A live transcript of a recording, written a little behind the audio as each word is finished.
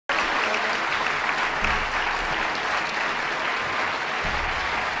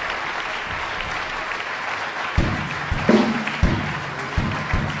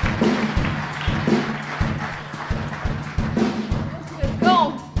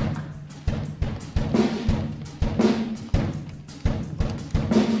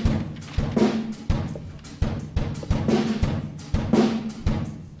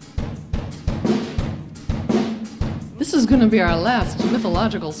going to be our last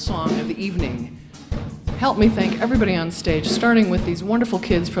mythological song of the evening. Help me thank everybody on stage, starting with these wonderful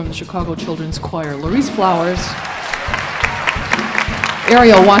kids from the Chicago Children's Choir. Larice Flowers,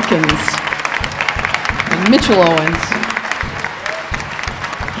 Ariel Watkins, and Mitchell Owens,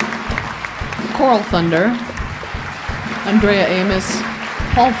 Coral Thunder, Andrea Amos,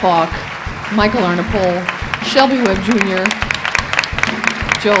 Paul Falk, Michael Arnapol, Shelby Webb Jr.,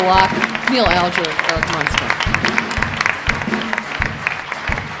 Joe Locke, Neil Alger, Eric Munster.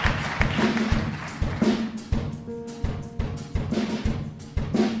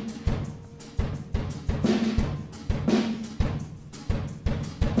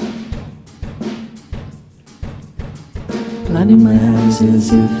 Blinding my eyes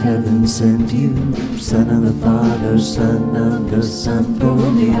as if heaven sent you, Son of the Father, Son of the Son,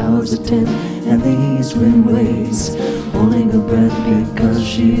 from the hours of 10 and the east wind waves, holding her breath because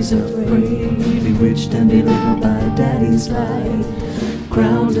she's afraid, bewitched and belittled by Daddy's light,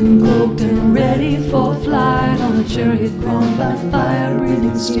 crowned and cloaked and ready for flight, on a chariot drawn by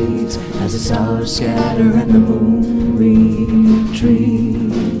fire-breathing steeds, as the stars scatter and the moon retreats.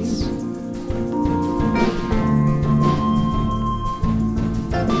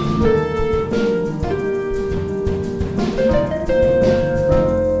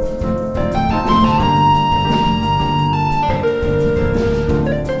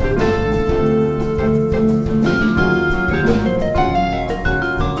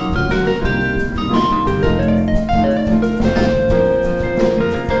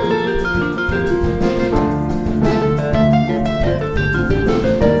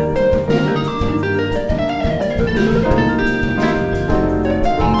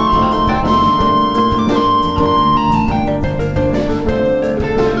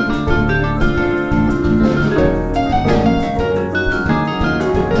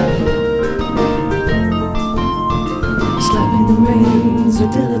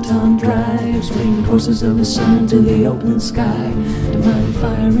 Horses of the sun to the open sky, divine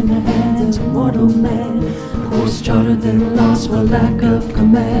fire in the hands of mortal man, course charted then lost for lack of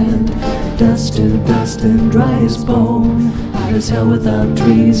command, dust to dust and dry as bone, hot as hell without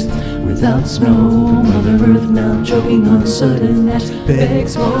trees, without snow, Mother Earth now choking on sudden ash,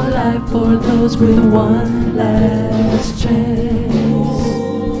 begs for life for those with one last chance.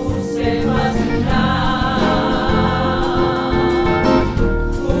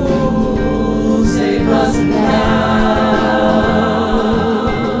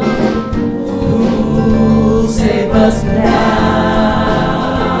 Save us now.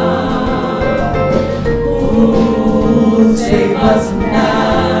 Ooh, save us now.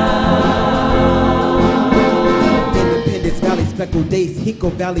 Independence Valley, Speckled Days,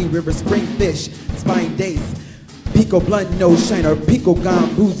 Hico Valley River, Springfish, Spine Days, Pico Blunt Nose Shiner, Pico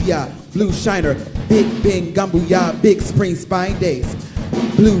Gambuzia, Blue Shiner, Big Ben Gumbuya, Big Spring Spine Days,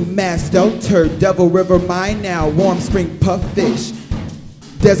 Blue Masto, Turd, Devil River Mine now, Warm Spring Puff Fish,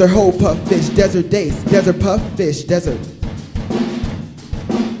 Desert Hole Puff Fish, Desert Dace, Desert Puff Fish, Desert.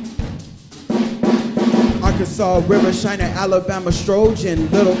 Arkansas River Shiner, Alabama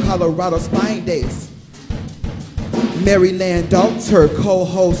Strojan, Little Colorado Spine Days, Maryland Dog Turk,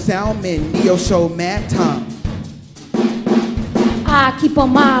 Coho Salmon, Neo Show Mad Tom. I keep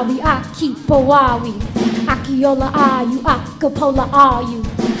on Maui, I keep Hawaii, Akiola are you, Acapulco are you,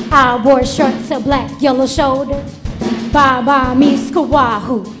 I wore shirts, a black yellow shoulder, Baba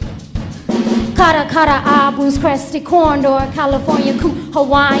Miskawahu, Kara Kara Abu's crested corn door, California Coop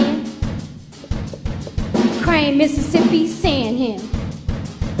Hawaiian, Crane Mississippi Sand Hen,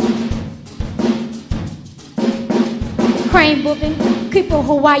 Crane Boobin, Creeper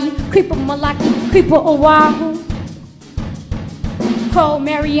Hawaii, Creeper Malaki, Creeper Oahu, Crow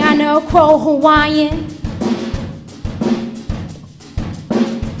Mariana, Crow Hawaiian,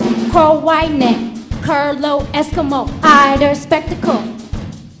 Crow White Neck, Curlo Eskimo, Eider Spectacle,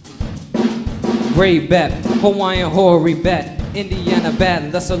 Gray Bat, Hawaiian Hoary Bat, Indiana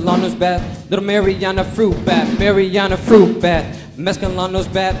Bat, Lessalano's Bat, Little Mariana Fruit Bat, Mariana Fruit Bat, Mescalanos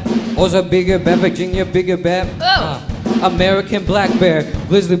Bat, Oza Bigger Bat, Virginia Bigger Bat, American Black Bear,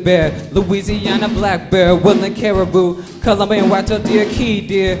 Grizzly Bear, Louisiana Black Bear, Woodland Caribou, Colombian White-tailed Deer, Key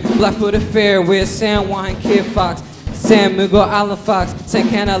Deer, Black-footed Fairway, San Juan Kid Fox, San Miguel Island Fox, San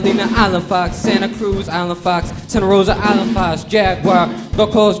Catalina Island Fox, Santa Cruz Island Fox, Santa Rosa Island Fox, Jaguar,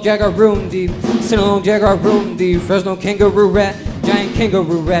 Gold Coast Jagarundi, Sinaloa Jagarundi, Fresno Kangaroo Rat, Giant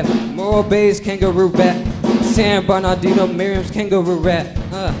Kangaroo Rat, Morro Bay's Kangaroo Rat, San Bernardino Miriam's Kangaroo Rat,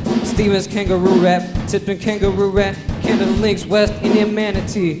 Stevens Kangaroo Rat, Tipton Kangaroo Rat, Canada Links West Indian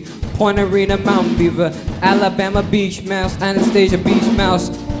Manatee, Point Arena Mountain Beaver, Alabama Beach Mouse, Anastasia Beach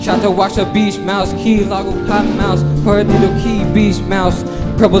Mouse, Shout to watch the beach mouse, key lago cotton mouse, perdido key beach mouse,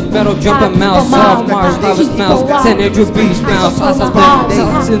 purple's metal jumping mouse, soft marsh, harvest mouse, San Andrew beach mouse, Asas black,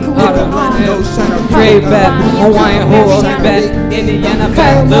 Southton auto, Trey bat, Hawaiian horse bat, Indiana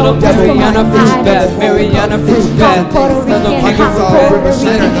bat, little Mariana fruit bat, Mariana fruit bat, little kangaroo bat,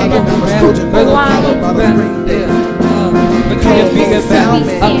 little kangaroo bat, Virginia bigger bat,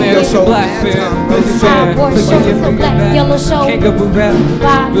 American black bear, grizzly bear, Virginia bigger bat, kangaroo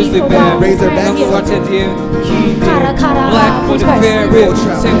bat, grizzly bear, razorback, swatted deer, key deer, black-footed ferret,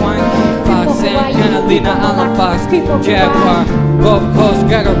 San Juan fox, San Catalina island fox, jaguar, Gulf Coast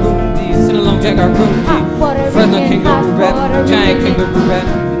Jagaroondy, Sinalong Jagaroondy, Fresno kangaroo rat, giant kangaroo rat,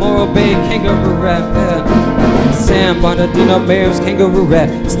 Morro Bay kangaroo rat, San Bernardino Mayor's kangaroo rat,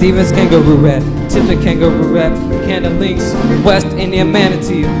 Stevens kangaroo rat, Tipton kangaroo rat, Canada Lynx, West Indian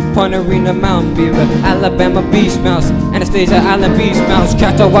manatee, Point Arena mountain beaver, Alabama beach mouse, Anastasia Island beach mouse,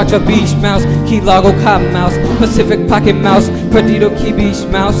 Chattahoochee beach mouse, Key Largo cotton mouse, Pacific pocket mouse, Perdido key beach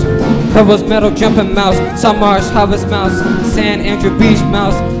mouse, Provost metal jumping mouse, Marsh harvest mouse, San Andrew beach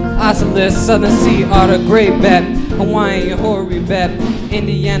mouse, Ocelot, Southern Sea otter, gray bat, Hawaiian hoary bat,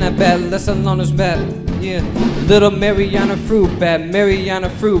 Indiana bat, lesser London's bat, yeah, little Mariana fruit bat, Mariana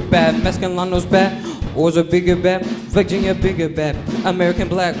fruit bat, Mescalanos bat, Orza bigger bat, Virginia bigger bat, American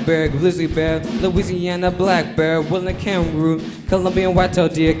black bear, grizzly bear, Louisiana black bear, Woodland kangaroo, Colombian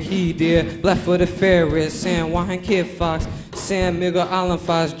white-tailed deer, key deer, black-footed ferret, San Juan kid fox, San Miguel Island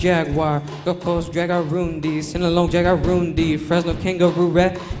fox, jaguar, Gulf Coast Jagaroondy, Sinalong Jagaroondy, Fresno kangaroo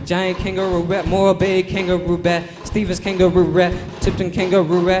rat, giant kangaroo rat, Morro Bay kangaroo bat, Stevens kangaroo rat, Tipton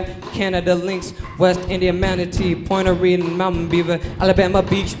kangaroo rat, Canada lynx, West Indian manatee, Point Arena mountain beaver, Alabama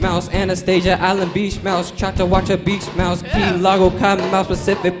beach mouse, Anastasia Island beach mouse, Chattahoochee beach mouse, Key Largo cotton mouse,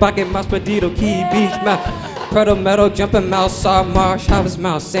 Pacific pocket mouse, Perdido key beach mouse, Predator metal jumping mouse, Saw Marsh harvest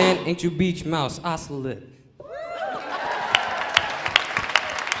mouse, San Andrew beach mouse, Ocelot.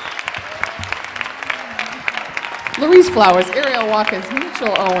 Louise Flowers, Ariel Watkins,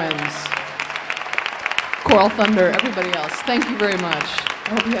 Mitchell Owens, Coral Thunder, everybody else. Thank you very much. I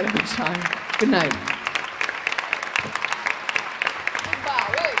hope you had a good time. Good night.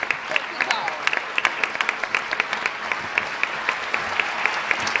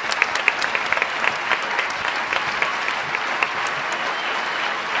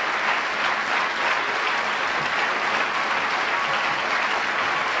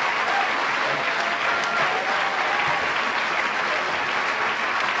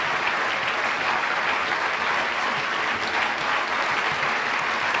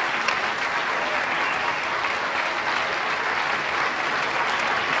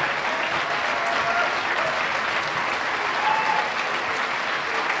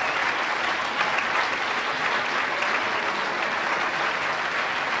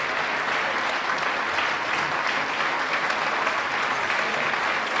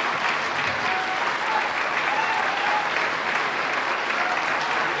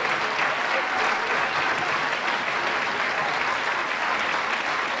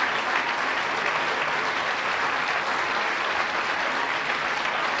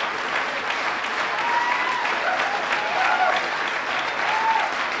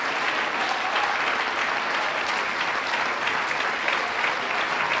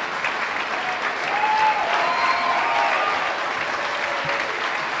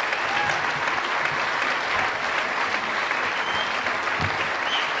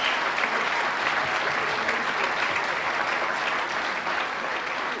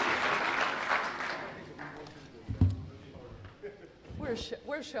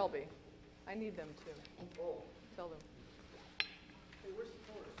 Where's Shelby? I need them too. Tell them. Hey, where's the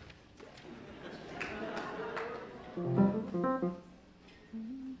chorus?